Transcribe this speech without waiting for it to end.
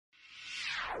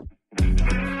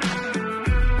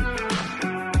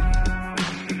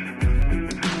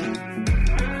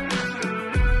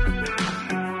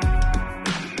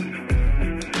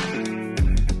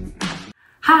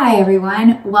Hi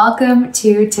everyone, welcome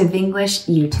to TVnglish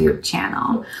YouTube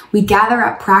channel. We gather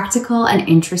up practical and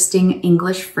interesting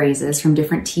English phrases from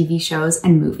different TV shows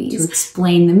and movies to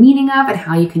explain the meaning of and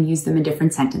how you can use them in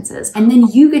different sentences. And then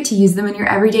you get to use them in your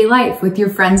everyday life with your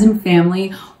friends and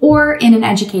family or in an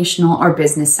educational or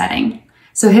business setting.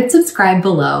 So hit subscribe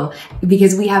below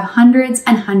because we have hundreds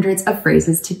and hundreds of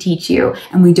phrases to teach you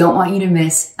and we don't want you to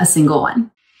miss a single one.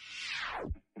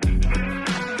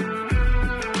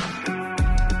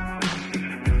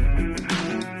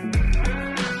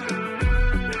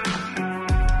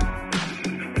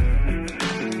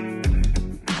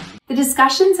 The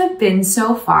discussions have been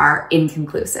so far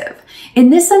inconclusive. In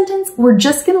this sentence, we're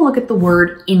just going to look at the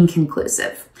word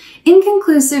inconclusive.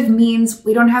 Inconclusive means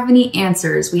we don't have any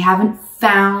answers. We haven't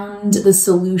found the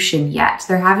solution yet.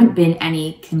 There haven't been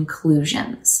any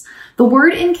conclusions. The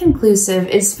word inconclusive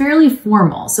is fairly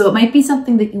formal, so it might be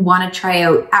something that you want to try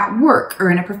out at work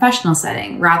or in a professional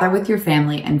setting, rather with your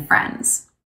family and friends.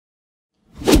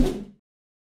 The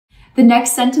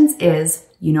next sentence is,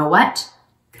 you know what?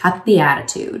 Cut the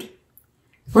attitude.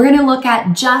 We're going to look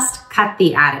at just cut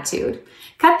the attitude.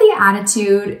 Cut the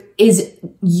attitude is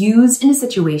used in a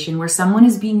situation where someone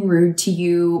is being rude to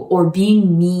you or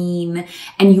being mean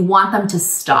and you want them to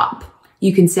stop.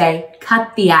 You can say,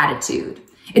 cut the attitude.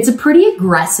 It's a pretty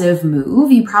aggressive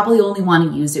move. You probably only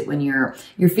want to use it when you're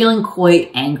feeling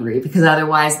quite angry because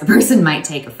otherwise the person might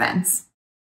take offense.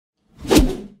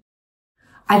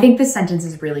 I think this sentence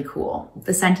is really cool.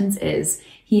 The sentence is,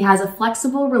 he has a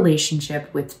flexible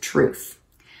relationship with truth.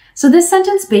 So this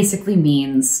sentence basically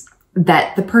means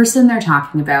that the person they're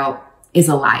talking about is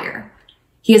a liar.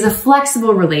 He has a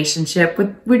flexible relationship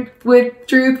with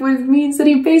truth, which means that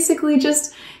he basically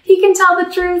he can tell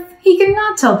the truth, he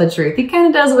cannot tell the truth. He kind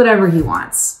of does whatever he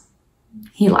wants.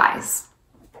 He lies.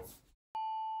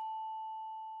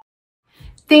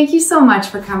 Thank you so much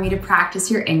for coming to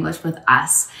practice your English with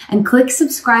us, and click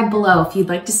subscribe below if you'd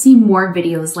like to see more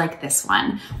videos like this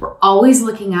one. We're always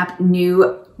looking up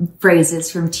new phrases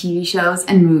from TV shows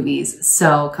and movies,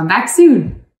 so come back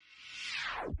soon.